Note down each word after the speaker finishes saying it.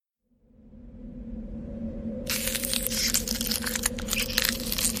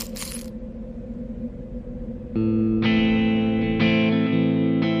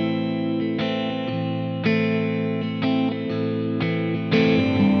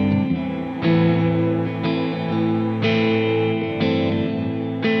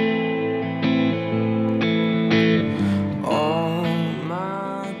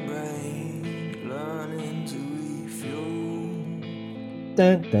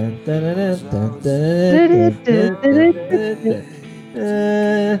Dun, dun, dun, dun, dun, dun, dun,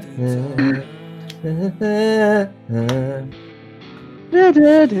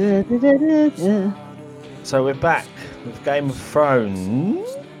 dun. So we're back with Game of Thrones.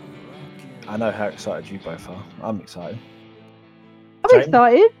 I know how excited you both are. I'm excited. I'm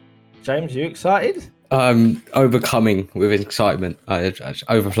excited. James, you excited? I'm overcoming with excitement. I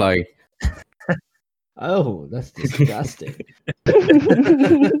overflowing. Oh, that's disgusting.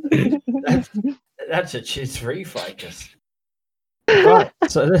 That's a cheers free focus. Right,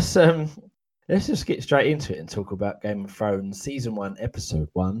 so let's just get straight into it and talk about Game of Thrones season 1, episode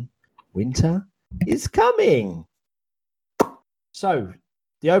 1. Winter is coming. So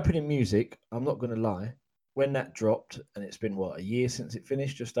the opening music, I'm not going to lie, when that dropped, and it's been a year since it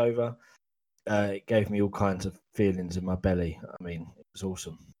finished, just over. It gave me all kinds of feelings in my belly. I mean, it was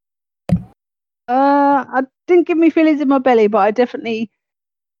awesome. It didn't give me feelings in my belly, but I definitely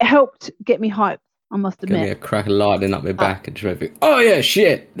helped get me hyped. I must admit. Give me a crack of lightning up my back and terrific. Oh yeah,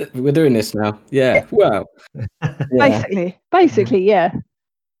 shit! We're doing this now. Yeah, wow. Basically, yeah.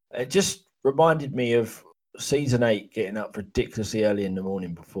 It just reminded me of season 8, getting up ridiculously early in the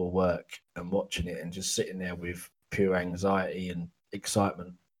morning before work and watching it, and just sitting there with pure anxiety and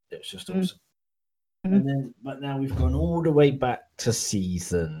excitement. It's just awesome. And but now we've gone all the way back to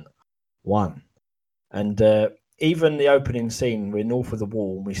season 1, and even the opening scene, we're north of the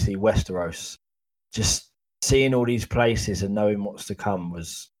wall and we see Westeros. Just seeing all these places and knowing what's to come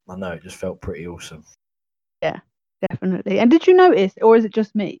it just felt pretty awesome. Yeah, definitely. And did you notice, or is it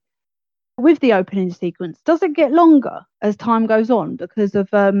just me, with the opening sequence, does it get longer as time goes on because of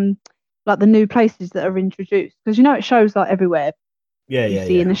like the new places that are introduced? Because it shows like everywhere. You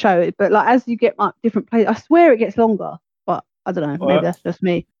see in the show, but like as you get like different places, I swear it gets longer. But I don't know, maybe that's just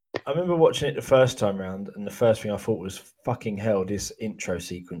me. I remember watching it the first time round, and the first thing I thought was, "Fucking hell, this intro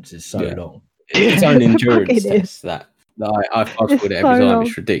sequence is so long." It's own endurance test that I fast forward it every time.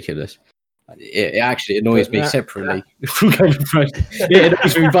 It's ridiculous. It actually annoys me separately from Game of Thrones. It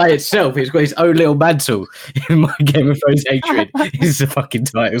annoys me by itself. It's got its own little mantle in my Game of Thrones hatred. It's the fucking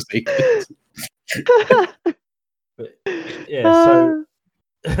title sequence. But so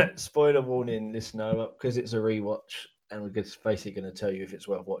spoiler warning, listener, because it's a rewatch, and we're just basically going to tell you if it's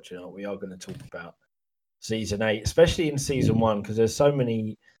worth watching or not. We are going to talk about season 8, especially in season 1, because there's so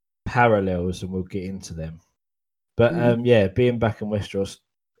many parallels, and we'll get into them. But being back in Westeros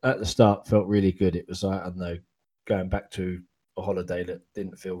at the start felt really good. It was like, I don't know, going back to a holiday that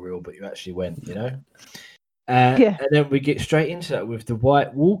didn't feel real, but you actually went, And then we get straight into that with the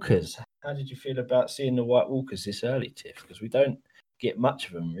White Walkers. How did you feel about seeing the White Walkers this early, Tiff? Because we don't get much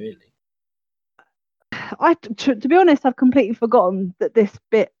of them, really. To be honest, I've completely forgotten that this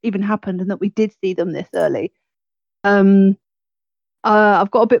bit even happened and that we did see them this early. I've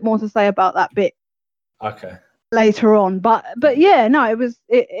got a bit more to say about that bit. Okay. Later on, but yeah, no,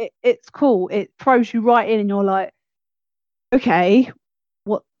 it's cool. It throws you right in, and you're like, okay,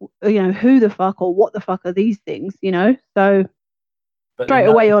 what who the fuck or what the fuck are these things? So but straight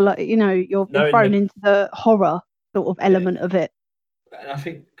away you're like, you're thrown into the horror sort of element of it. And I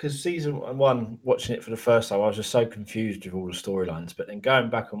think because season 1, watching it for the first time, I was just so confused with all the storylines. But then going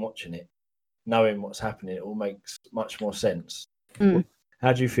back and watching it, knowing what's happening, it all makes much more sense.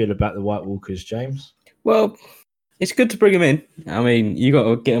 How do you feel about the White Walkers, James? Well, it's good to bring them in. I mean, you got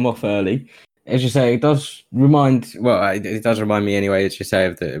to get them off early. As you say, it does remind me anyway, as you say,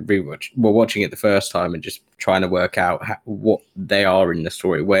 of the rewatch. Well, watching it the first time and just trying to work out what they are in the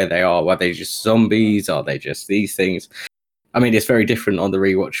story, where they are. Are they just zombies? Are they just these things? I mean, it's very different on the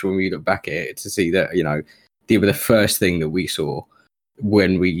rewatch when we look back at it to see that, they were the first thing that we saw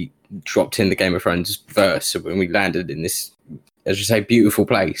when we dropped in the Game of Thrones verse. So when we landed in this, as you say, beautiful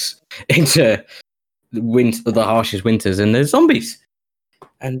place into the harshest winters, and there's zombies.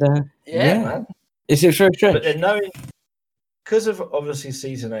 And man. It's very strange. But then knowing, because of obviously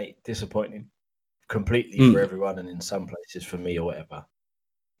season 8 disappointing completely for everyone, and in some places for me or whatever,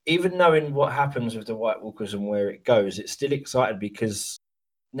 even knowing what happens with the White Walkers and where it goes, it's still excited, because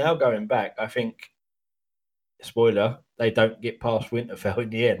now going back, I think, spoiler, they don't get past Winterfell in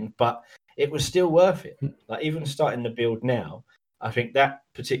the end, but it was still worth it. Like, even starting the build now, I think that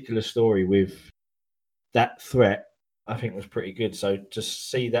particular story with that threat, I think, was pretty good. So to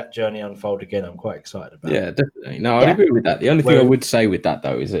see that journey unfold again, I'm quite excited about. Yeah, definitely. No, I agree with that. The only thing I would say with that,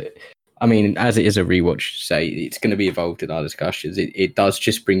 though, is that, I mean, as it is a rewatch, say it's going to be involved in our discussions. It does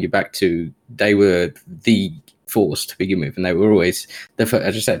just bring you back to, they were the force to begin with, and they were always as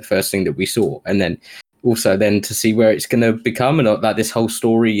I said, the first thing that we saw, and then also then to see where it's going to become, and that this whole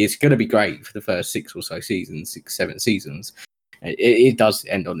story is going to be great for the first 6 or so seasons, 6, 7 seasons. It does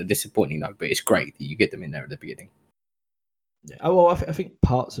end on a disappointing note, but it's great that you get them in there at the beginning. Yeah. Oh well, I think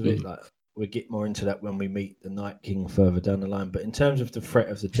parts of it, like we get more into that when we meet the Night King further down the line. But in terms of the threat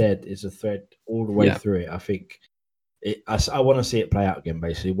of the dead, is a thread all the way through it. I think I want to see it play out again,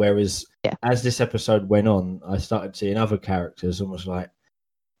 basically. Whereas as this episode went on, I started seeing other characters almost like,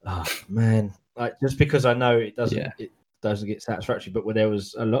 oh man, like just because I know it doesn't get satisfactory, but there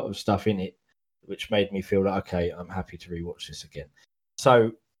was a lot of stuff in it which made me feel like, okay, I'm happy to rewatch this again.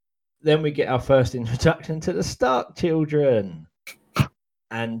 So then we get our first introduction to the Stark children.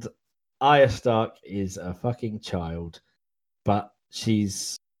 And Arya Stark is a fucking child, but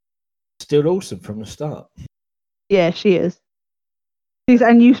she's still awesome from the start. Yeah, she is.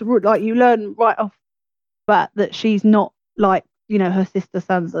 And you learn right off that she's not like, her sister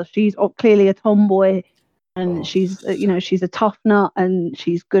Sansa. She's clearly a tomboy, and she's a tough nut, and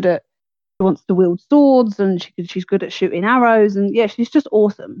she's good at. Wants to wield swords, and she's good at shooting arrows, and she's just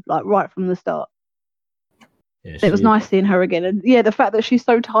awesome, like right from the start. Yeah, it was nice seeing her again, and the fact that she's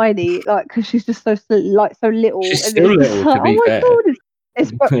so tiny, like because she's just so little. She's still little, to be fair.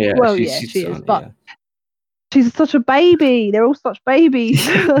 God, she is, but she's such a baby. They're all such babies.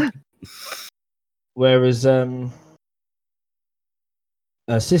 Whereas her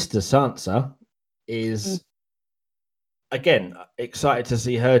sister Sansa is. Again, excited to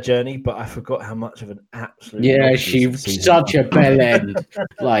see her journey, but I forgot how much of an absolute. Yeah, she's such a bellend.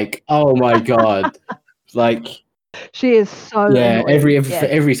 Like, oh my god, like she is so. Yeah,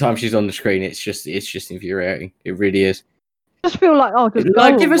 every time she's on the screen, it's just infuriating. It really is. I just feel like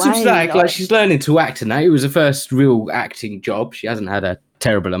give her some slack. Like she's learning to act now. It was her first real acting job. She hasn't had a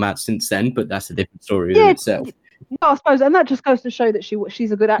terrible amount since then, but that's a different story in itself. I suppose, and that just goes to show that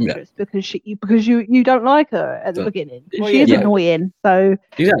she's a good actress because you don't like her at the beginning. She is annoying. So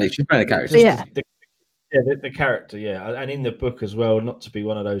exactly, she's playing a character. The character, and in the book as well. Not to be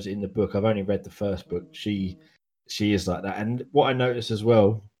one of those in the book. I've only read the first book. She is like that. And what I noticed as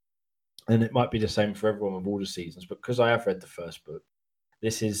well, and it might be the same for everyone with all the seasons, but because I have read the first book,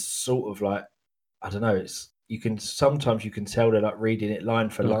 this is sort of like, I don't know. Sometimes you can tell they're like reading it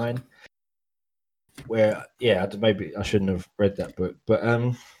line for line. Where maybe I shouldn't have read that book, but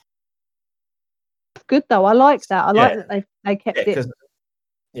good though. I like that. I like that they kept it.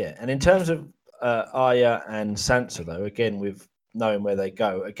 Yeah, and in terms of Arya and Sansa, though, again with knowing where they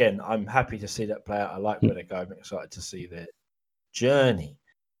go, again I'm happy to see that play out. I like where they go. I'm excited to see their journey.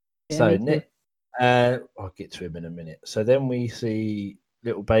 So I'll get to him in a minute. So then we see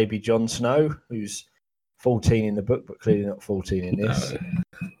little baby Jon Snow, who's 14 in the book, but clearly not 14 in this.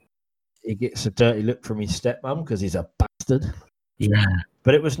 He gets a dirty look from his stepmom because he's a bastard. Yeah.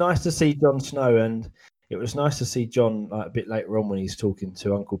 But it was nice to see Jon Snow, and it was nice to see Jon like, a bit later on when he's talking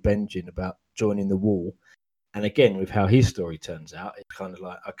to Uncle Benjen about joining the wall. And again, with how his story turns out, it's kind of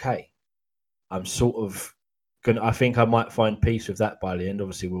like, okay, I'm sort of I think I might find peace with that by the end.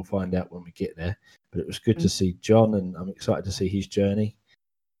 Obviously, we'll find out when we get there. But it was good to see Jon, and I'm excited to see his journey.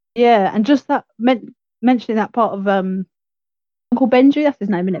 Yeah, and just that mentioning that part of Uncle Benji, that's his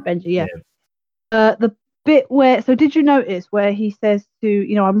name, isn't it? Benji, yeah. The bit where, so did you notice where he says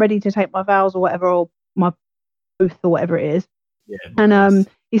to, I'm ready to take my vows or whatever, or my oath or whatever it is. Yeah. And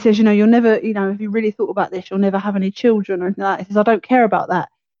he says, you'll never, if you really thought about this, you'll never have any children or anything like that. He says, I don't care about that.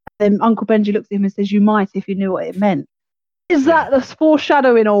 And then Uncle Benji looks at him and says, you might if you knew what it meant. Is that the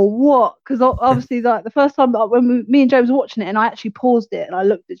foreshadowing or what? Because obviously, like the first time when me and James were watching it, and I actually paused it and I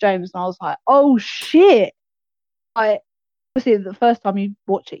looked at James and I was like, "Oh shit!" Obviously, the first time you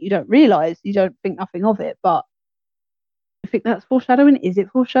watch it, you don't realise, you don't think nothing of it. But I think that's foreshadowing. Is it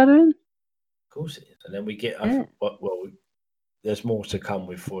foreshadowing? Of course it is. And then we get there's more to come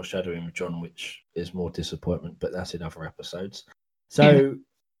with foreshadowing with Jon, which is more disappointment, but that's in other episodes. So.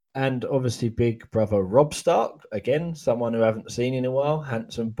 And obviously, big brother Robb Stark, again, someone who I haven't seen in a while,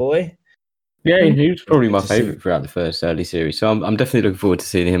 handsome boy. Yeah, he was probably my favourite throughout the first early series. So I'm definitely looking forward to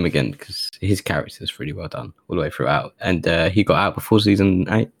seeing him again because his character is really well done all the way throughout. And he got out before season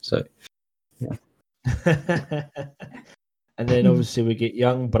 8, so yeah. And then obviously we get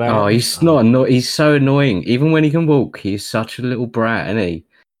young Bran. Oh, he's he's so annoying. Even when he can walk, he's such a little brat, isn't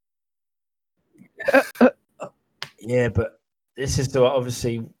he? Yeah, but this is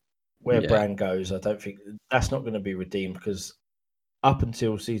obviously where Bran goes. I don't think that's not going to be redeemed because up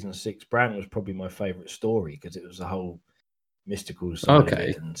until season 6, Bran was probably my favourite story because it was a whole mystical side of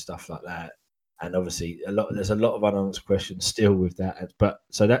it and stuff like that. And obviously, there's a lot of unanswered questions still with that. But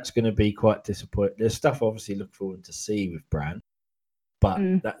so that's going to be quite disappointing. There's stuff obviously look forward to see with Bran, but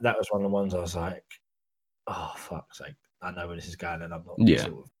that was one of the ones I was like, oh fuck's sake, I know where this is going, and I'm not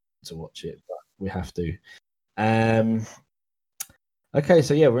sort of to watch it, but we have to. Okay,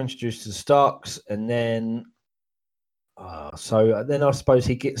 so yeah, we're introduced to the Starks, and then then I suppose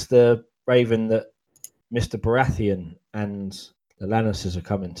he gets the raven that Mr. Baratheon and the Lannisters are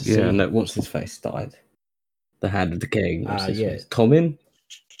coming to see. Yeah, and what's his face died? The Hand of the King. What's his face? Tommen?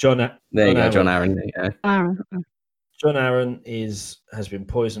 John There you go, Arryn. John Arryn. Yeah. John Arryn has been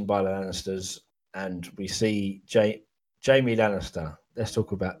poisoned by the Lannisters, and we see Jaime Lannister. Let's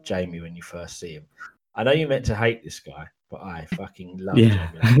talk about Jaime when you first see him. I know you meant to hate this guy, but I fucking love Jaime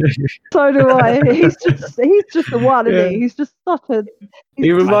Lannister. So do I. He's just the one, isn't he? He's just such a.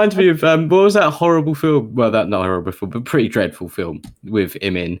 He reminds me of what was that horrible film? Well, that not horrible film, but pretty dreadful film with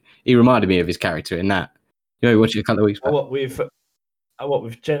him in. He reminded me of his character in that. You know, we watched it a couple of weeks back. What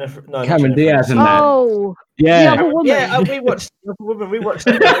with Jennifer? No, Cameron Diaz and that. Oh, yeah, we watched the other woman. We watched.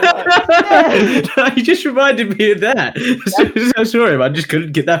 It. He just reminded me of that. As soon as I saw him, I just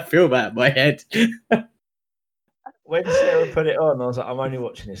couldn't get that film out of my head. When Sarah put it on, I was like, I'm only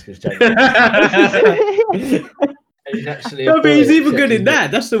watching this because James. He's actually. No, but he's even good in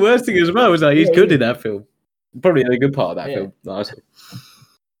that. That's the worst thing as well. Is like he's good in that film. Probably a good part of that film. Nice.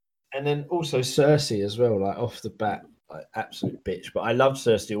 And then also Cersei as well, like off the bat. Like, absolute bitch, but I love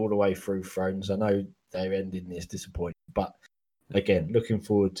Cersei all the way through Thrones. I know they're ending this disappointing, but again, looking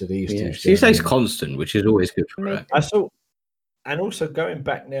forward to these two. She stays constant, which is always good for her. And also going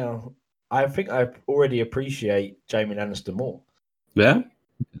back now, I think I already appreciate Jaime Lannister more. Yeah,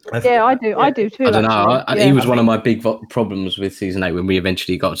 I do. I do too. I don't know. He was one of my big problems with season 8 when we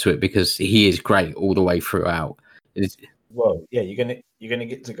eventually got to it because he is great all the way throughout. Well, yeah, you're gonna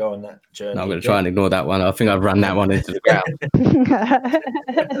get to go on that journey. No, I'm gonna try and ignore that one. I think I've run that one into the ground.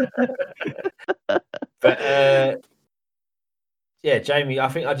 But yeah, Jaime, I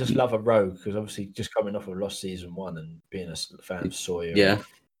think I just love a rogue because obviously just coming off of Lost Season 1 and being a fan of Sawyer. Yeah,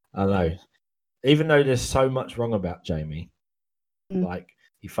 I know. Even though there's so much wrong about Jaime, like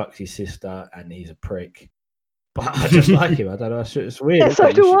he fucks his sister and he's a prick. But I just like him. I don't know. It's weird. Yeah,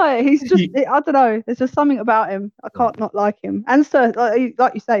 so do I. He's just, I don't know. There's just something about him. I can't not like him. And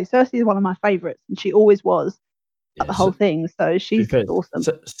like you say, Cersei is one of my favourites, and she always was the whole thing. So she's awesome.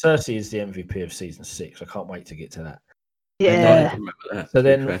 Cersei is the MVP of season 6. I can't wait to get to that. Yeah. So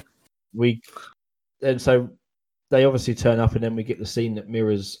then so they obviously turn up, and then we get the scene that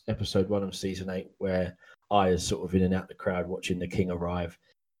mirrors episode 1 of season 8, where Arya's sort of in and out the crowd watching the king arrive,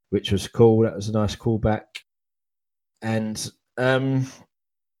 which was cool. That was a nice callback. And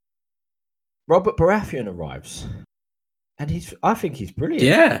Robert Baratheon arrives, and I think he's brilliant.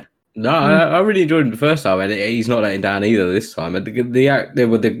 Yeah, no, I really enjoyed him the first time, and he's not letting down either this time. And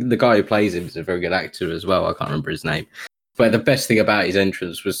the guy who plays him is a very good actor as well. I can't remember his name, but the best thing about his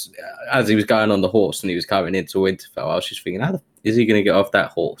entrance was as he was going on the horse and he was coming into Winterfell. I was just thinking, how is he going to get off that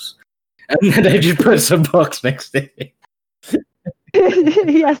horse? And then they just put some box next to him.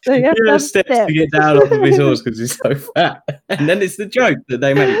 He has steps to get down off of his horse because he's so fat. And then it's the joke that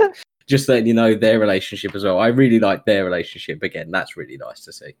they make, just letting you know their relationship as well. I really like their relationship. Again, that's really nice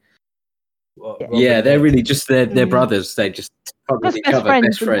to see. They're really just they're brothers. They just fuck with each other,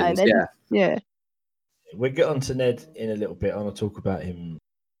 best friends. Yeah. We'll get on to Ned in a little bit. I'm going to talk about him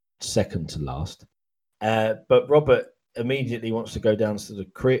second to last. But Robert immediately wants to go down to the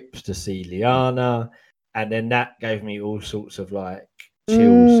crypts to see Lyanna. And then that gave me all sorts of like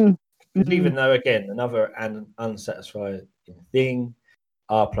chills. Even though, again, another unsatisfying thing,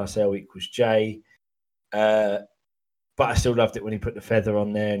 R plus L equals J. But I still loved it when he put the feather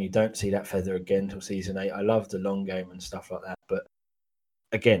on there, and you don't see that feather again till season 8. I love the long game and stuff like that. But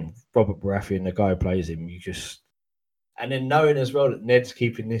again, Robert Baratheon, the guy who plays him, and then knowing as well that Ned's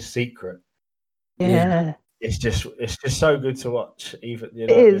keeping this secret. Yeah. It's just so good to watch. Even it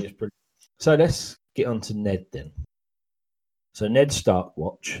is. It's brilliant. So let's get on to Ned then. So Ned Stark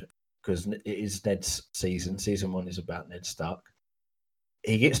watch, because it is Ned's season. Season 1 is about Ned Stark.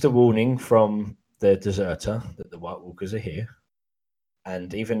 He gets the warning from the deserter that the White Walkers are here.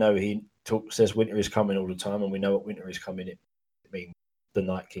 And even though he says winter is coming all the time, and we know what winter is coming, it means the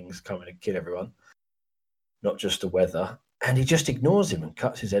Night King's coming to kill everyone, not just the weather. And he just ignores him and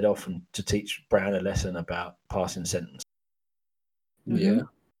cuts his head off to teach Bran a lesson about passing sentence. Yeah.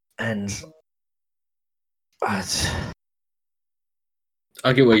 And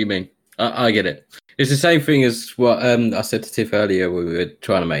I get what you mean. I get it. It's the same thing as what I said to Tiff earlier when we were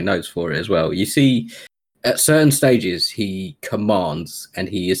trying to make notes for it as well. You see, at certain stages, he commands, and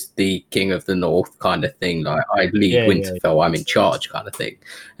he is the king of the north kind of thing. Like, I lead Winterfell, I'm in charge kind of thing.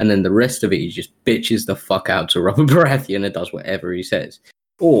 And then the rest of it, he just bitches the fuck out to Robert Baratheon and does whatever he says.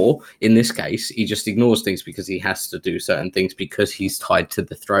 Or in this case, he just ignores things because he has to do certain things because he's tied to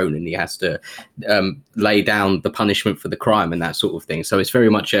the throne and he has to lay down the punishment for the crime and that sort of thing. So it's very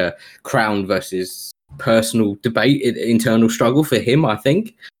much a crown versus personal debate, internal struggle for him, I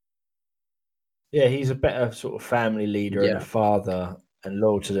think. Yeah, he's a better sort of family leader and a father and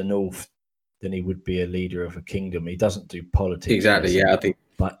loyal to the North than he would be a leader of a kingdom. He doesn't do politics. Exactly, yeah, I think.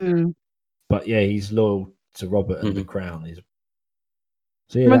 But yeah, he's loyal to Robert and the crown.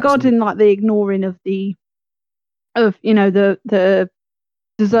 So yeah, regarding like the ignoring of the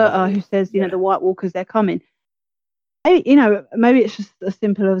deserter who says, the White Walkers, they're coming. Maybe it's just as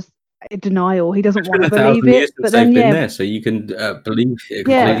simple as denial. He doesn't want to believe it, but then there, so you can believe it.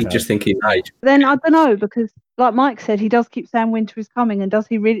 Completely just thinking age. Then I don't know, because like Mike said, he does keep saying winter is coming, and does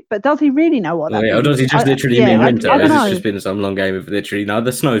he really know what that means? Or does he just literally mean winter? It's just been some long game of literally, no,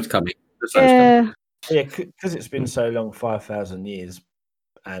 the snow's coming. Yeah, because it's been so long, 5,000 years,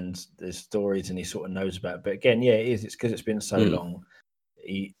 and there's stories and he sort of knows about it. But again, it is. It's because it's been so long.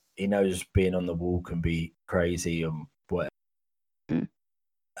 He knows being on the wall can be crazy and whatever.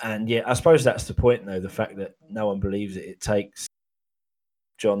 And I suppose that's the point, though, the fact that no one believes it. It takes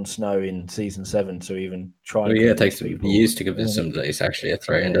Jon Snow in season 7 to even try. It takes years to convince them that it's actually a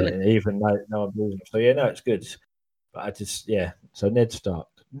threat, doesn't it? Even though no one believes him. So it's good. But I just So Ned Stark.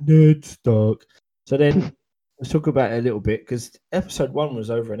 So then let's talk about it a little bit, because episode 1 was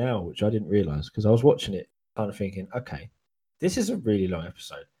over an hour, which I didn't realise, because I was watching it kind of thinking, okay, this is a really long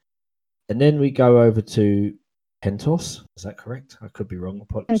episode. And then we go over to Pentos. Is that correct? I could be wrong.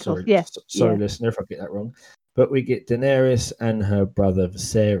 Sorry, listener, if I get that wrong. But we get Daenerys and her brother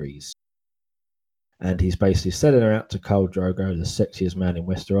Viserys. And he's basically selling her out to Khal Drogo, the sexiest man in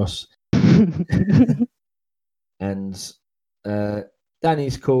Westeros. And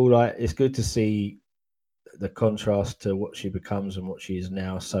Dany's cool. Like, it's good to see the contrast to what she becomes and what she is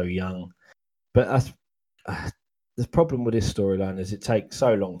now, so young. But the problem with this storyline is it takes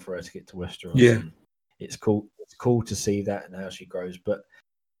so long for her to get to Westeros. Yeah, it's cool. It's cool to see that and how she grows. But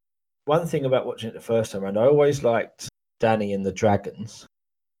one thing about watching it the first time around, I always liked Dany and the dragons,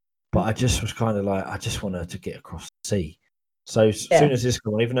 but I just was kind of like, I just want her to get across the sea. So as soon as this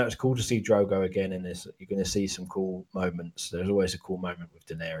comes on, even though it's cool to see Drogo again, and you're going to see some cool moments. There's always a cool moment with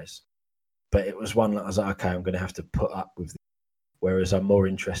Daenerys. But it was one that I was like, okay, I'm going to have to put up with this, whereas I'm more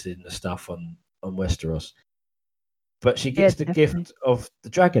interested in the stuff on Westeros. But she gets the gift of the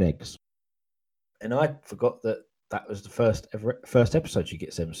dragon eggs. And I forgot that was the first episode she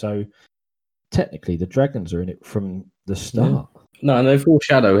gets them. So technically the dragons are in it from the start. Yeah. No, and they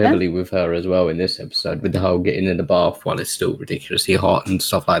foreshadow heavily with her as well in this episode, with the whole getting in the bath while it's still ridiculously hot and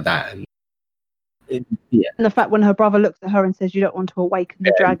stuff like that. And and the fact when her brother looks at her and says, "You don't want to awaken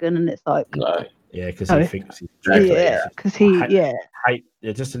the dragon," and it's like, no, because he thinks he's dragon. Because he,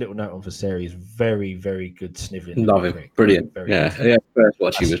 just a little note on Viserys, very, very good sniveling. Love him, brilliant. First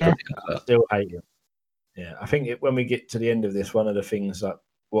watch he was brilliant. I still hate him. Yeah, I think when we get to the end of this, one of the things like,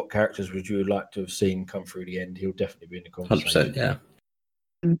 what characters would you like to have seen come through the end? He'll definitely be in the conversation. 100%,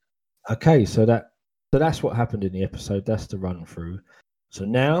 yeah. Okay, so that's what happened in the episode. That's the run through. So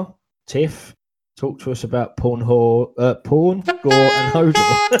now, Tiff, talk to us about Porn, Gore, and Hodor.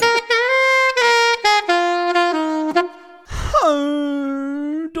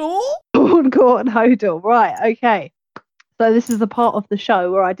 Porn, Gore, and Hodor. Right, okay. So this is the part of the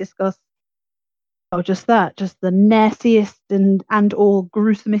show where I discuss just the nastiest and or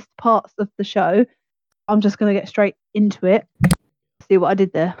gruesomest parts of the show. I'm just going to get straight into it. See what I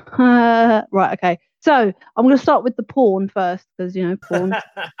did there. Right, okay. So I'm going to start with the porn first, because, porn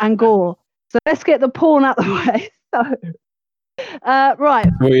and gore. So let's get the porn out of the way. So, right.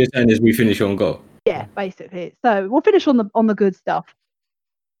 What you're saying is we finish on gore? Yeah, basically. So we'll finish on the good stuff.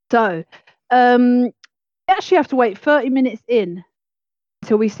 So we actually have to wait 30 minutes in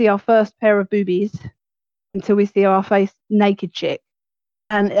until we see our first pair of boobies, until we see our face naked chick.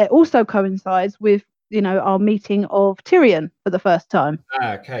 And it also coincides with, our meeting of Tyrion for the first time.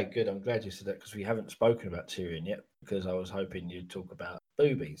 Okay, good. I'm glad you said that, because we haven't spoken about Tyrion yet, because I was hoping you'd talk about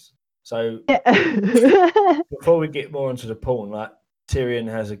boobies. So before we get more into the porn, like, Tyrion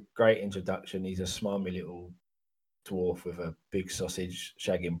has a great introduction. He's a smarmy little dwarf with a big sausage,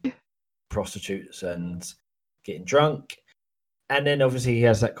 shagging prostitutes and getting drunk. And then obviously he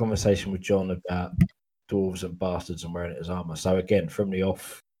has that conversation with Jon about dwarves and bastards and wearing it as armor. So again, from the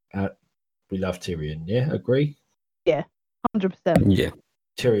off, we love Tyrion. Yeah, agree? Yeah, 100%. Yeah.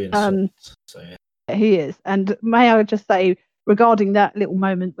 Tyrion. He is. And may I just say, regarding that little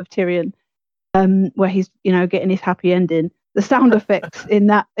moment with Tyrion, where he's, getting his happy ending, the sound effects in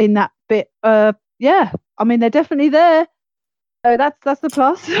that bit, I mean, they're definitely there. So that's the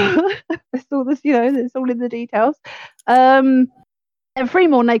plus. It's all this, it's all in the details. And 3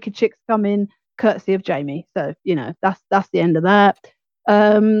 more naked chicks come in, courtesy of Jamie. So that's the end of that.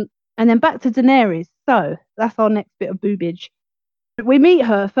 And then back to Daenerys. So that's our next bit of boobage. We meet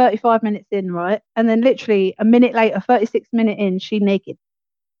her 35 minutes in, right? And then literally a minute later, 36 minute in, she's naked.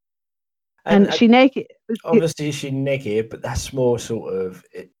 And she naked. Obviously, she's naked, but that's more sort of.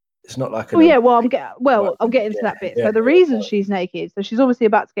 It's not like. I'll get into that bit. So the reason she's naked, so she's obviously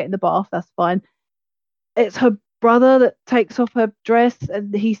about to get in the bath. That's fine. It's her brother that takes off her dress,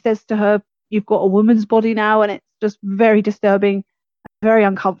 and he says to her, "You've got a woman's body now," and it's just very disturbing, very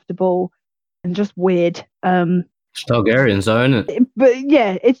uncomfortable, and just weird. It's Targaryen, so isn't it? But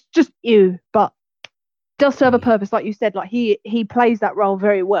yeah, it's just you. But it does serve a purpose, like you said. Like he plays that role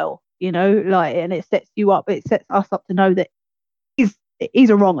very well, and it sets you up. It sets us up to know that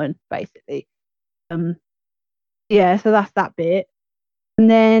he's a wrong one, basically. Yeah, so that's that bit. And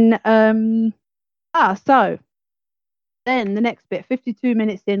then so then the next bit, 52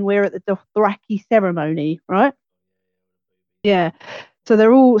 minutes in, we're at the Dothraki ceremony, right? Yeah. So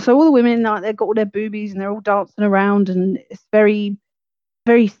all the women, like, they've got all their boobies and they're all dancing around, and it's very,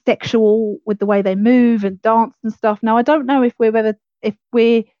 very sexual with the way they move and dance and stuff. Now I don't know if we're as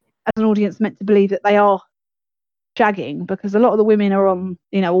an audience meant to believe that they are shagging, because a lot of the women are on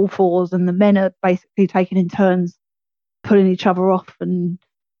all fours, and the men are basically taking in turns pulling each other off, and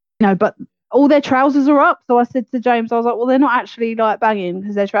but all their trousers are up. So I said to James, I was like, well, they're not actually like banging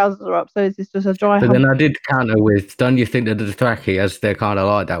because their trousers are up, so is this just a dry But then I did counter with, don't you think that the Dothraki, as they're kind of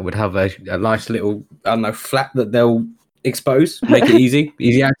like that, would have a nice little, I don't know, flap that they'll expose, make it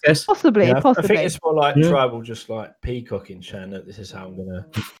easy access? Possibly. I think it's more like tribal, just like peacocking, Shan, that this is how I'm gonna.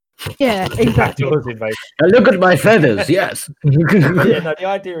 Yeah, exactly. Look at my feathers, yes. The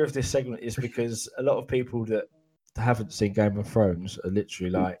idea of this segment is because a lot of people that haven't seen Game of Thrones are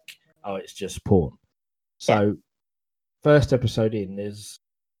literally like, oh, it's just porn. So first episode in, there's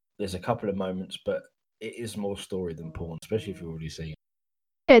a couple of moments, but it is more story than porn, especially if you've already seen it.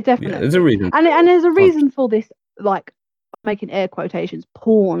 Yeah, definitely. There's a reason. And there's a reason for this, like, making air quotations,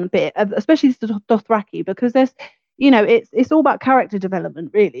 porn bit, especially the Dothraki, because there's it's all about character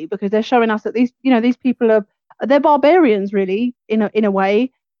development, really, because they're showing us that these people they're barbarians, really, in a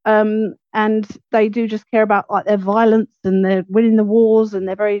way, and they do just care about, like, their violence, and they're winning the wars, and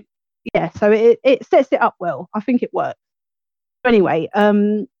they're very so it sets it up well. I think it works. Anyway,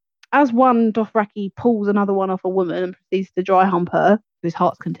 as one Dothraki pulls another one off a woman and proceeds to dry hump her to his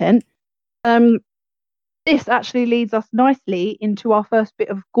heart's content, this actually leads us nicely into our first bit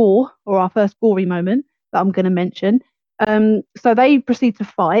of gore, or our first gory moment that I'm going to mention. So they proceed to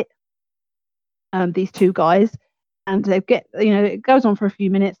fight, these two guys, and they get, it goes on for a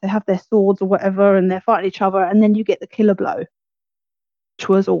few minutes. They have their swords or whatever, and they're fighting each other, and then you get the killer blow, which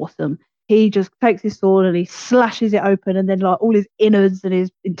was awesome. He just takes his sword and he slashes it open, and then, like, all his innards and his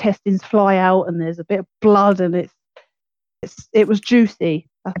intestines fly out, and there's a bit of blood, and it was juicy.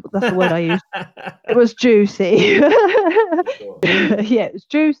 That's the word I used. It was juicy. Yeah, it was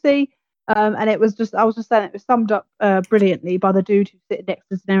juicy. And it was I was just saying, it was summed up brilliantly by the dude who's sitting next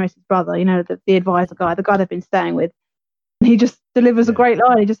to Daenerys' brother, the advisor guy, the guy they've been staying with. And he just delivers a great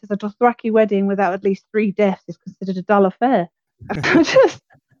line. He just says, a Dothraki wedding without at least 3 deaths is considered a dull affair. I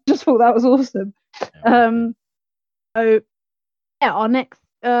just thought that was awesome. So, our next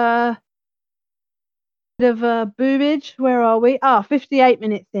bit of boobage, where are we? 58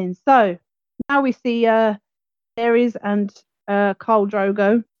 minutes in. So, now we see Aerys and Khal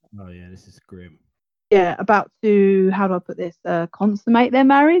Drogo. Oh yeah, this is grim. Yeah, about to, how do I put this? Consummate their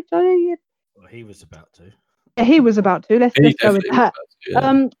marriage. Well, he was about to. Yeah, he was about to. Let's go with that.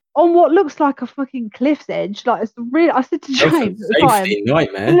 On what looks like a fucking cliff's edge. Like, it's really. I said to James at the time,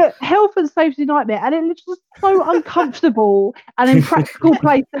 nightmare. Look, health and safety nightmare, and it looks just so uncomfortable and impractical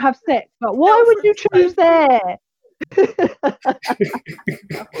place to have sex. But why would you choose there? I thought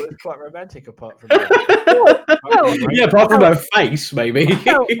it was quite romantic, apart from that. Apart from her face, maybe.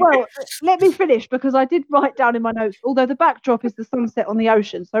 well, let me finish, because I did write down in my notes, although the backdrop is the sunset on the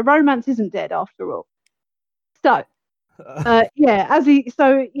ocean, so romance isn't dead after all. So, like you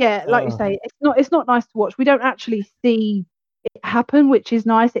say, it's not nice to watch. We don't actually see it happen, which is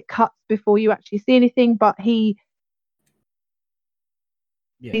nice. It cuts before you actually see anything, but he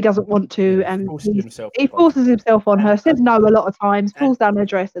doesn't want to, and he forces himself on her, says no a lot of times, pulls down her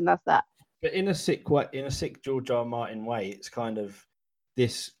dress, and that's that. But in a sick George R. R. Martin way, it's kind of,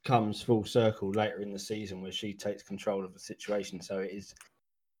 this comes full circle later in the season where she takes control of the situation. So it is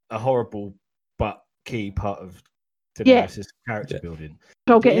a horrible but key part of Daenerys' character building.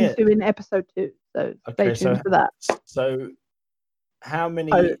 Which I'll get into in episode 2. So stay tuned for that. So how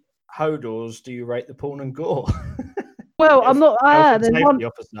many Hodors do you rate the porn and gore? Well, I'm not. Health and There's safety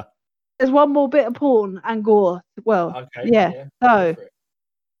officer. there's one more bit of porn and gore. Well, Okay. yeah. Go So for it.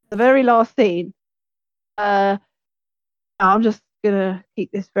 the very last scene. I'm just gonna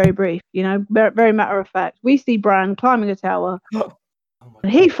keep this very brief. Very matter of fact. We see Bran climbing a tower, Oh my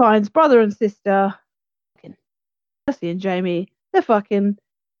and he finds brother and sister, Cersei and Jaime. They're fucking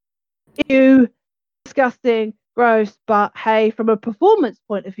ew, disgusting, gross. But hey, from a performance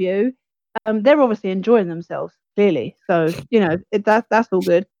point of view, they're obviously enjoying themselves clearly. So that's all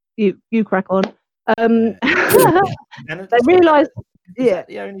good. You crack on. And They realise. Is Yeah. that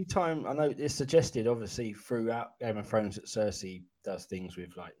the only time I know it's suggested, obviously, throughout Game of Thrones that Cersei does things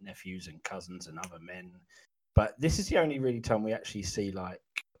with like nephews and cousins and other men, but this is the only really time we actually see, like,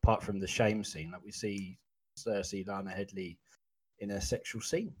 apart from the shame scene, like we see Cersei, Lana Headey in a sexual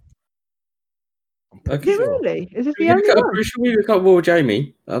scene. I'm pretty sure. Really? Is this the I'm only one? pretty sure we look up War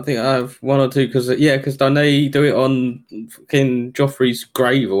Jamie. I think I have one or two because don't they do it on fucking Joffrey's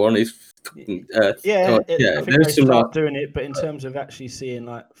grave or on his earth? I think they there's some start doing it, but in terms of actually seeing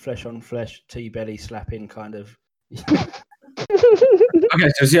like flesh on flesh, T-belly slapping kind of. Okay,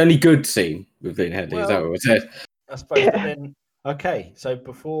 so it's the only good scene with Lena Headey. Is that what it says? I suppose. But then, okay, so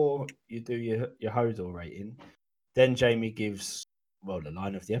before you do your Hodor rating, then Jamie gives the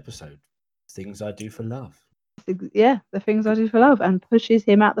line of the episode: "Things I do for love." Yeah, the things I do for love, and pushes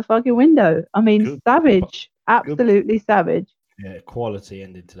him out the fucking window. I mean, savage, absolutely savage. Yeah, quality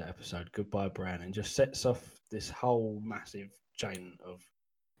ending to that episode. Goodbye, Bran, and just sets off this whole massive chain of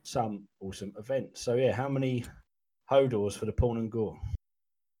some awesome events. So yeah, how many Hodors for the porn and gore?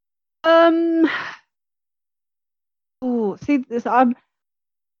 See this. I'm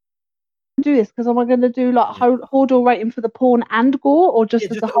do this because am I going to do like Hodor rating for the porn and gore, or just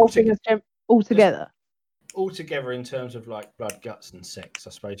as the whole thing all together? All together in terms of like blood, guts, and sex, I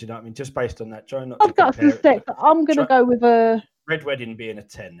suppose. You know what I mean? Just based on that, Joe. Blood, guts, and sex. I'm going to go with a Red Wedding being a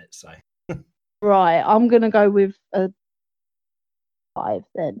 10, let's say. Right, I'm going to go with a 5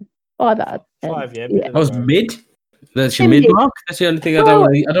 then. 5 out of 10. 5, yeah. I was mid. That's your mid mark. That's the only thing I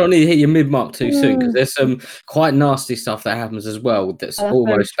don't need to hit your mid mark too soon because there's some quite nasty stuff that happens as well. That's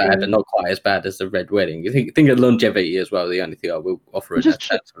almost bad, but not quite as bad as the Red Wedding. You think of longevity as well. The only thing I will offer in that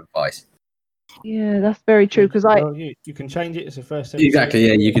sense of advice. Yeah, that's very true. Because you can change it as a first. Exactly.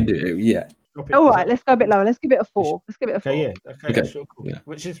 Yeah, you can do it. Yeah. All right, let's go a bit lower. Let's give it a 4. Let's give it a 4. Okay, yeah. Okay. Sure, cool. Yeah.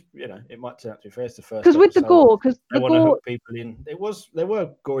 Which is, it might turn out to be fair. It's the first. Because with the gore, they want to hook people in. There were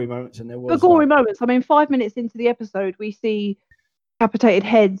gory moments, and there was the gory moments. I mean, 5 minutes into the episode, we see decapitated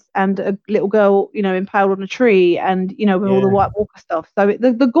heads and a little girl, impaled on a tree, and with all the White Walker stuff. So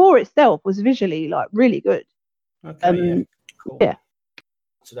the gore itself was visually like really good. Okay. Cool. Yeah.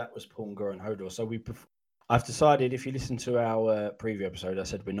 So that was porn, gore, and Hodor. So I've decided, if you listen to our preview episode, I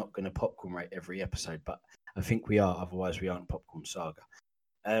said we're not going to popcorn rate every episode, but I think we are. Otherwise, we aren't Popcorn Saga.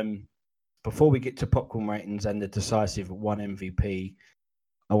 Before we get to popcorn ratings and the decisive one MVP,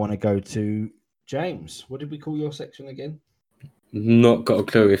 I want to go to James. What did we call your section again? Not got a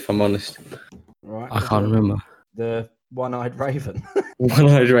clue, if I'm honest. Right. I can't remember. The One-Eyed Raven.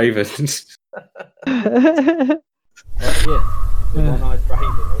 One-Eyed Raven. The One-Eyed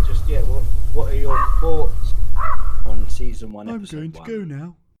Raven. Or just what are your thoughts on season 1? I'm going to go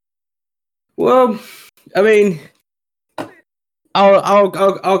now. Well, I mean,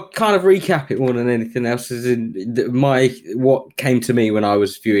 I'll kind of recap it more than anything else. As in what came to me when I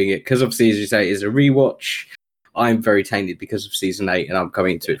was viewing it, because obviously, as you say, it's a rewatch. I'm very tainted because of season 8, and I'm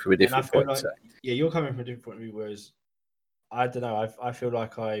coming into it from a different point. Yeah, you're coming from a different point of view. Whereas I don't know. I feel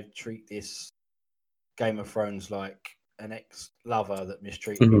like I treat this Game of Thrones like an ex-lover that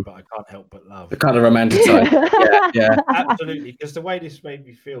mistreated me, but I can't help but love. The kind of romantic side. yeah, absolutely. Because the way this made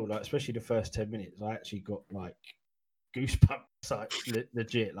me feel, like especially the first 10 minutes, I actually got like goosebumps, like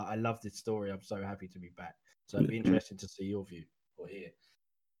legit. Like I love this story. I'm so happy to be back. So it'd be interesting to see your view or hear.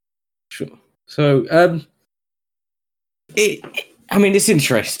 Sure. So, it's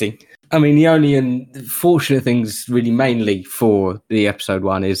interesting. I mean, the only unfortunate things, really, mainly for the episode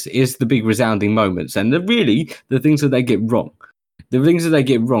 1 is the big resounding moments, and the things that they get wrong. The things that they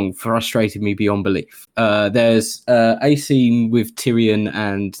get wrong frustrated me beyond belief. There's a scene with Tyrion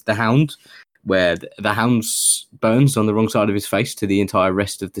and the Hound, where the Hound burns on the wrong side of his face to the entire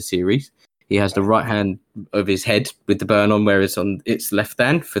rest of the series. He has the right hand of his head with the burn on, where it's on its left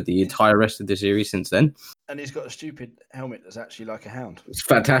hand for the entire rest of the series since then. And he's got a stupid helmet that's actually like a hound. It's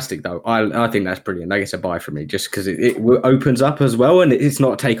fantastic, though. I think that's brilliant. I guess a buy for me, just because it opens up as well, and it's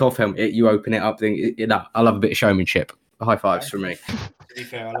not a take-off helmet. You open it up. I love a bit of showmanship. High fives for me. To be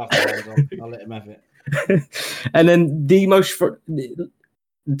fair, I love the hound. I'll let him have it. And then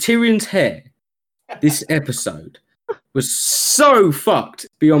Tyrion's hair this episode was so fucked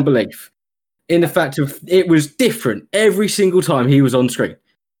beyond belief. In the fact of it was different every single time he was on screen.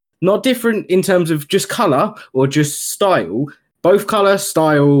 Not different in terms of just colour or just style. Both colour,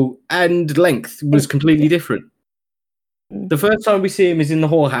 style, and length was completely different. The first time we see him is in the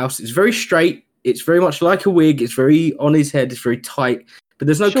whorehouse. It's very straight. It's very much like a wig. It's very on his head. It's very tight. But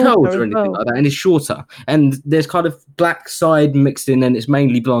there's no curls or anything like that. And it's shorter. And there's kind of black side mixed in, and it's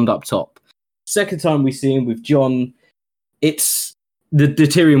mainly blonde up top. Second time we see him with Jon, it's the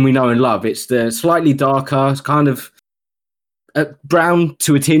Tyrion we know and love. It's the slightly darker, kind of brown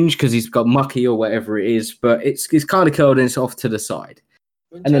to a tinge because he's got mucky or whatever it is, but it's kind of curled and it's off to the side.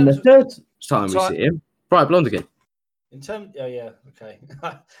 And then the third time we see him, bright blonde again. Okay.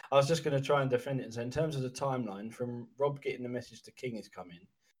 I was just going to try and defend it. So in terms of the timeline, from Rob getting the message to King is coming,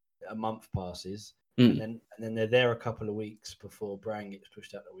 a month passes, and then they're there a couple of weeks before Bran gets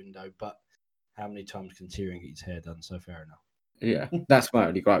pushed out the window. But how many times can Tyrion get his hair done? So fair enough. Yeah, that's my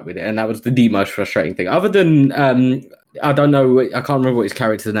only gripe with it, and that was the most frustrating thing. Other than, I don't know, I can't remember what his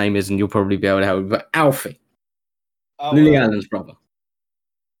character's name is, and you'll probably be able to help me, but Alfie. Lily Allen's brother.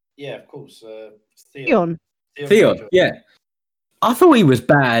 Yeah, of course. Theon, yeah. I thought he was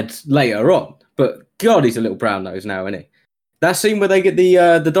bad later on, but God, he's a little brown nose now, isn't he? That scene where they get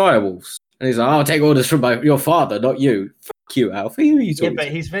the dire wolves, and he's like, "I'll take orders from your father, not you." Fuck you, Alfie. Who are you talking? Yeah,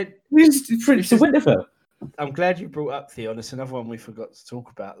 but he's meant. It's a Winterfell. I'm glad you brought up Theon. It's another one we forgot to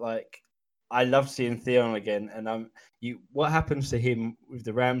talk about. Like, I love seeing Theon again, and what happens to him with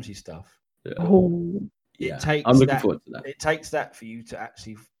the Ramsay stuff? Yeah. Oh, I'm looking forward to that. It takes that for you to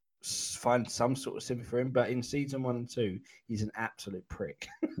actually find some sort of sympathy for him. But in season 1 and 2, he's an absolute prick.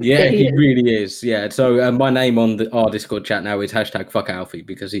 Yeah, he really is. Yeah. So my name on our Discord chat now is #FuckAlfie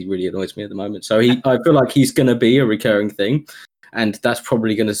because he really annoys me at the moment. So I feel like he's going to be a recurring thing. And that's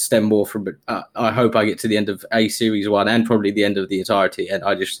probably going to stem more from. I hope I get to the end of series 1 and probably the end of the entirety, and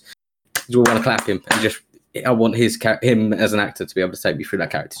I just want to clap him and I want him as an actor to be able to take me through that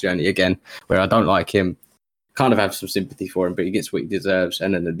character journey again, where I don't like him, kind of have some sympathy for him, but he gets what he deserves,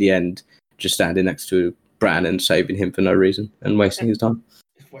 and then at the end, just standing next to Bran and saving him for no reason and wasting his time.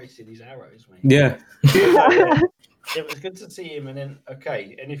 He's wasting his arrows, mate. Yeah. It was good to see him, and then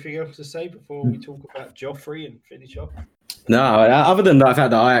anything else to say before we talk about Joffrey and finish off? No, other than the fact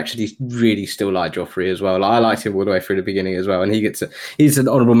that I actually really still like Joffrey as well. I liked him all the way through the beginning as well, and he's an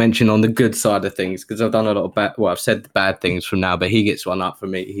honourable mention on the good side of things because I've done a lot of I've said bad things from now, but he gets one up for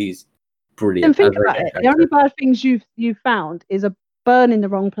me. He's brilliant. And think about it. The only bad things you've found is a burn in the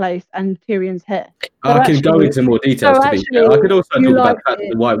wrong place and Tyrion's hair. So I could go into more details to be fair. I could also talk about the fact that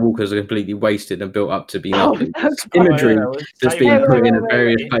the White Walkers are completely wasted and built up to be nothing. Imagery that's being put in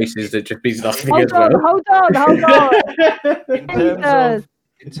various places that just means nothing as well. Hold on.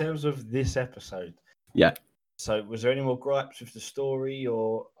 In terms of this episode. Yeah. So was there any more gripes with the story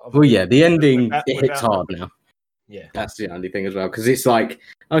or? Well, yeah, the ending it hits hard now. Yeah, that's the only thing as well, because it's like,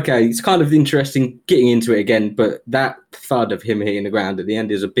 okay, it's kind of interesting getting into it again, but that thud of him hitting the ground at the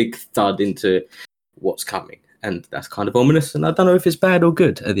end is a big thud into what's coming, and that's kind of ominous, and I don't know if it's bad or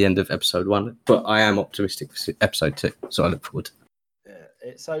good at the end of episode 1, but I am optimistic for episode 2, so I look forward.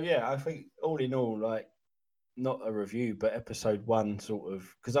 I think all in all, like, not a review, but episode 1 sort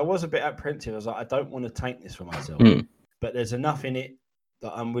of, because I was a bit apprehensive. I was like, I don't want to taint this for myself, but there's enough in it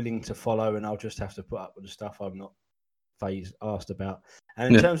that I'm willing to follow, and I'll just have to put up with the stuff I'm not asked about.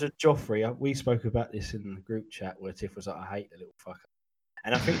 And in terms of Joffrey, we spoke about this in the group chat where Tiff was like, I hate the little fucker.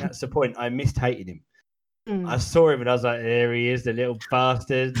 And I think that's the point. I missed hating him. I saw him and I was like, there he is, the little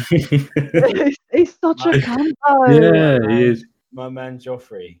bastard. He's such a cunt. Yeah, he is. My man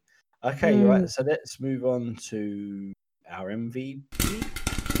Joffrey. Okay, right. So let's move on to our MVP.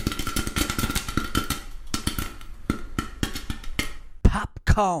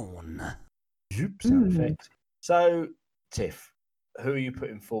 Popcorn. Sound effect. So, Tiff, who are you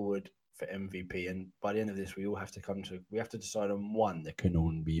putting forward for MVP? And by the end of this, we have to decide on one. There can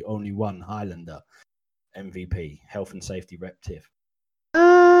only one Highlander MVP, health and safety rep Tiff. Do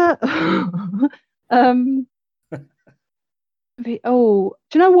you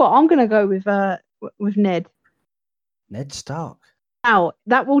know what? I'm gonna go with Ned. Ned Stark. Now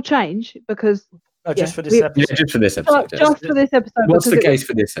that will change because just for this episode. Yeah, just for this episode. Just for this episode. What's the case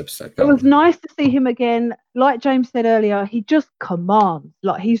for this episode? It was nice to see him again. Like James said earlier, he just commands.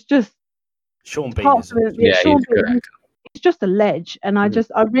 Like he's just Sean Bean. He's just a ledge, and I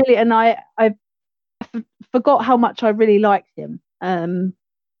forgot how much I really liked him. And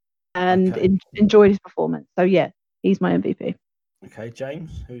enjoyed his performance. So yeah, he's my MVP. Okay,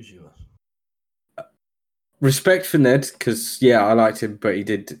 James, who's yours? respect for Ned, because I liked him, but he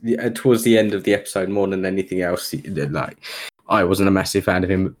did towards the end of the episode more than anything else. I wasn't a massive fan of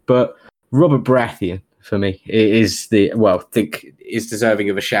him, but Robert Baratheon for me is think is deserving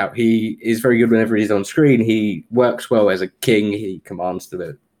of a shout. He is very good whenever he's on screen. He works well as a king. He commands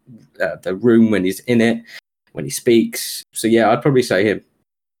the room when he's in it, when he speaks. So I'd probably say him.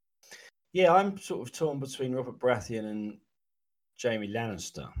 Yeah, I'm sort of torn between Robert Baratheon and Jaime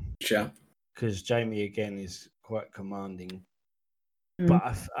Lannister. Sure. Because Jaime again is quite commanding.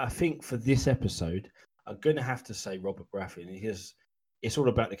 But I think for this episode, I'm going to have to say Robert Baratheon. It's all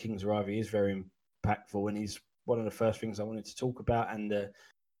about the King's Arrival. He is very impactful, and he's one of the first things I wanted to talk about. And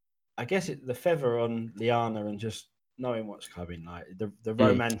I guess the feather on Lyanna and just knowing what's coming, like the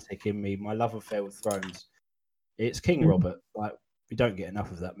romantic in me, my love affair with Thrones. It's King Robert. Like, we don't get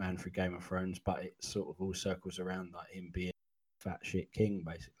enough of that man for Game of Thrones, but it sort of all circles around like him being fat shit king,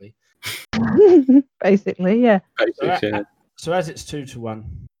 basically. Basically, yeah. So as it's 2-1,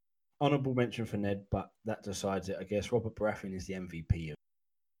 honourable mention for Ned, but that decides it. I guess Robert Baratheon is the MVP of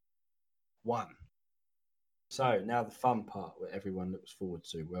 1. So now the fun part, where everyone looks forward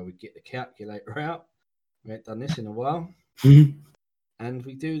to, where we get the calculator out. We haven't done this in a while, and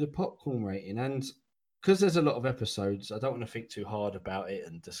we do the popcorn rating. And because there's a lot of episodes, I don't want to think too hard about it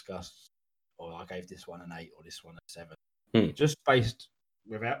and discuss. I gave this one an 8 or this one a 7. Just based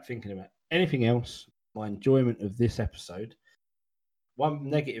without thinking about anything else, my enjoyment of this episode. One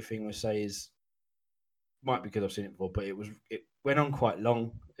negative thing we say is, might be because I've seen it before, but it went on quite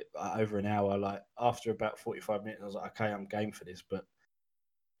long, over an hour. Like after about 45 minutes, I was like, okay, I'm game for this, but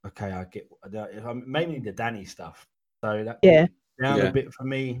okay, I get mainly the Dany stuff. So that down a bit for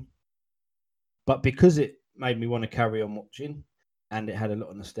me. But because it made me want to carry on watching, and it had a lot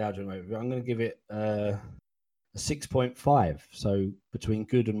of nostalgia over it, I'm going to give it a 6.5. So between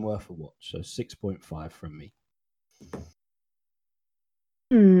good and worth a watch. So 6.5 from me.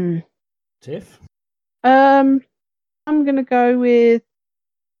 Tiff? I'm going to go with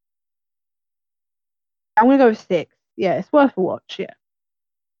 6. Yeah, it's worth a watch, yeah.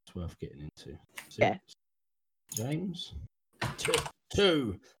 It's worth getting into. 6. Yeah. James?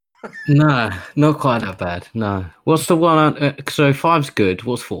 2. No, not quite that bad. No. What's the one? So 5's good.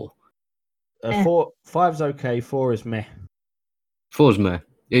 What's 4? 5's okay. 4 is meh. 4's meh.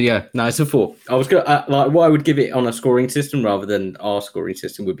 Yeah, no, it's a 4. I was gonna what I would give it on a scoring system rather than our scoring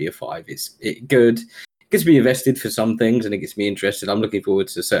system would be a 5. It's good. It gets me invested for some things and it gets me interested. I'm looking forward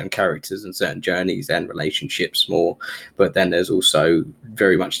to certain characters and certain journeys and relationships more. But then there's also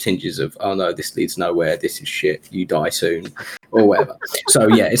very much tinges of, oh no, this leads nowhere. This is shit. You die soon, or whatever. So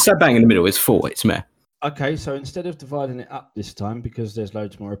it's that bang in the middle. It's 4. It's meh. Okay, so instead of dividing it up this time, because there's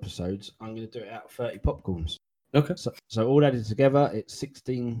loads more episodes, I'm going to do it out of 30 popcorns. Okay. So all added together, it's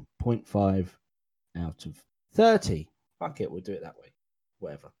 16.5 out of 30. Fuck it, we'll do it that way.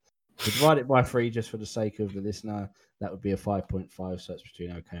 Whatever. So divide it by 3 just for the sake of the listener. That would be a 5.5, so it's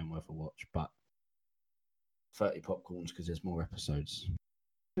between okay and worth a watch. But 30 popcorns because there's more episodes.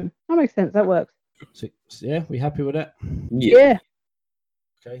 That makes sense. That works. So, yeah, we happy with that? Yeah.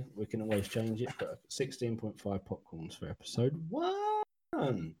 Okay, we can always change it, but 16.5 popcorns for episode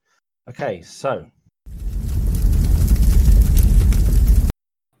 1. Okay, so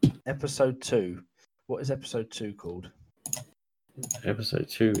episode 2. What is episode 2 called? Episode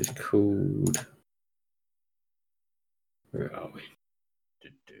 2 is called... Where are we?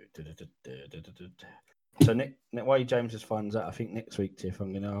 So while James just finds out, I think next week, Tiff,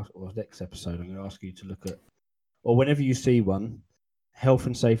 I'm going to ask, or next episode, I'm going to ask you to look at, or whenever you see one, health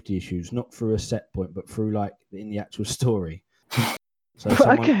and safety issues, not through a set point, but through like in the actual story. So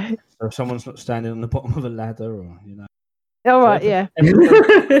if someone's not standing on the bottom of a ladder, or All right, yeah.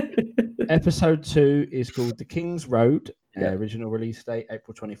 Episode 2 is called The King's Road. Original release date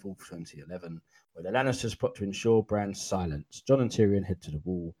April 24th, 2011. Where the Lannisters plot to ensure Bran's silence. Jon and Tyrion head to the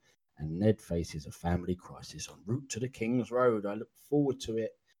Wall, and Ned faces a family crisis en route to the King's Road. I look forward to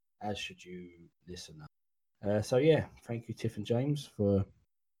it, as should you, listener. So yeah, thank you, Tiff and James, for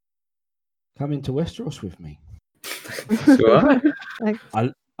coming to Westeros with me.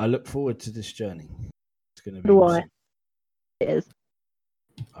 I look forward to this journey. It's going to be awesome. It is.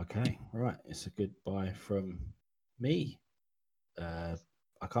 Okay, right. It's a goodbye from me.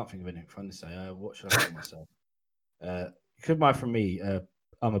 I can't think of anything fun to say. What should I call myself? Goodbye from me.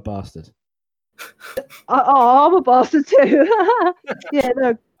 I'm a bastard. I'm a bastard too. Yeah,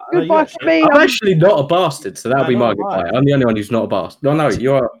 no. Goodbye from me. I'm actually not a bastard, so that'll be my goodbye. I'm the only one who's not a bastard. No,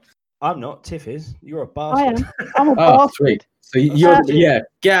 you're. I'm not. Tiff is. You're a bastard. I am. I'm a bastard. Sweet. So you're,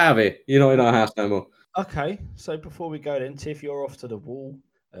 get out of here. You're not in our house no more. Okay, so before we go then, Tiff, you're off to the Wall.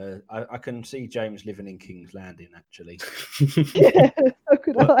 I can see James living in King's Landing, actually. Yeah, so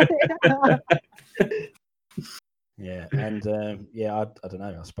could I. Yeah, and I don't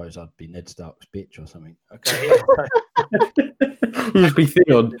know. I suppose I'd be Ned Stark's bitch or something. Okay. You just be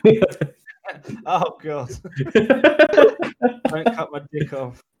Theon. Oh God! Don't cut my dick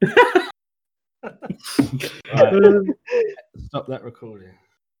off. Right. Stop that recording.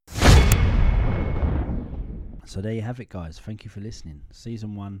 So there you have it, guys. Thank you for listening.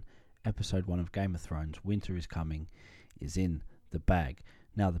 Season 1, Episode 1 of Game of Thrones, Winter is Coming, is in the bag.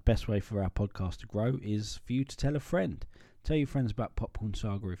 Now, the best way for our podcast to grow is for you to tell a friend. Tell your friends about Popcorn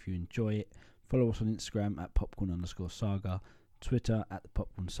Saga if you enjoy it. Follow us on Instagram at popcorn_saga, Twitter at the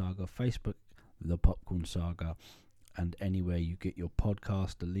Popcorn Saga, Facebook the Popcorn Saga, and anywhere you get your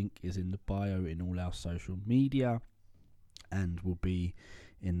podcast. The link is in the bio in all our social media and will be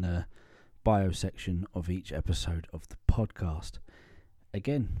in the bio section of each episode of the podcast.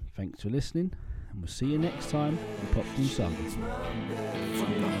 Again, thanks for listening, and we'll see you next time on Popcorn Saga.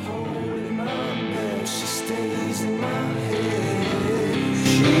 From the hole in my bed, she stays in my head.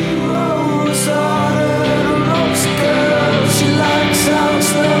 She rolls harder than a rose girl. She likes how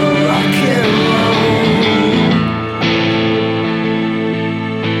slow rock and roll.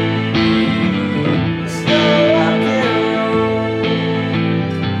 Slow rock and roll.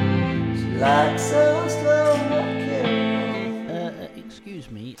 She likes how slow rock and roll. Excuse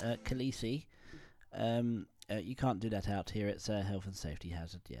me, Khaleesi. You can't do that out here. It's a health and safety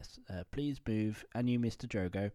hazard, yes. Please move. And you, Mr. Drogo,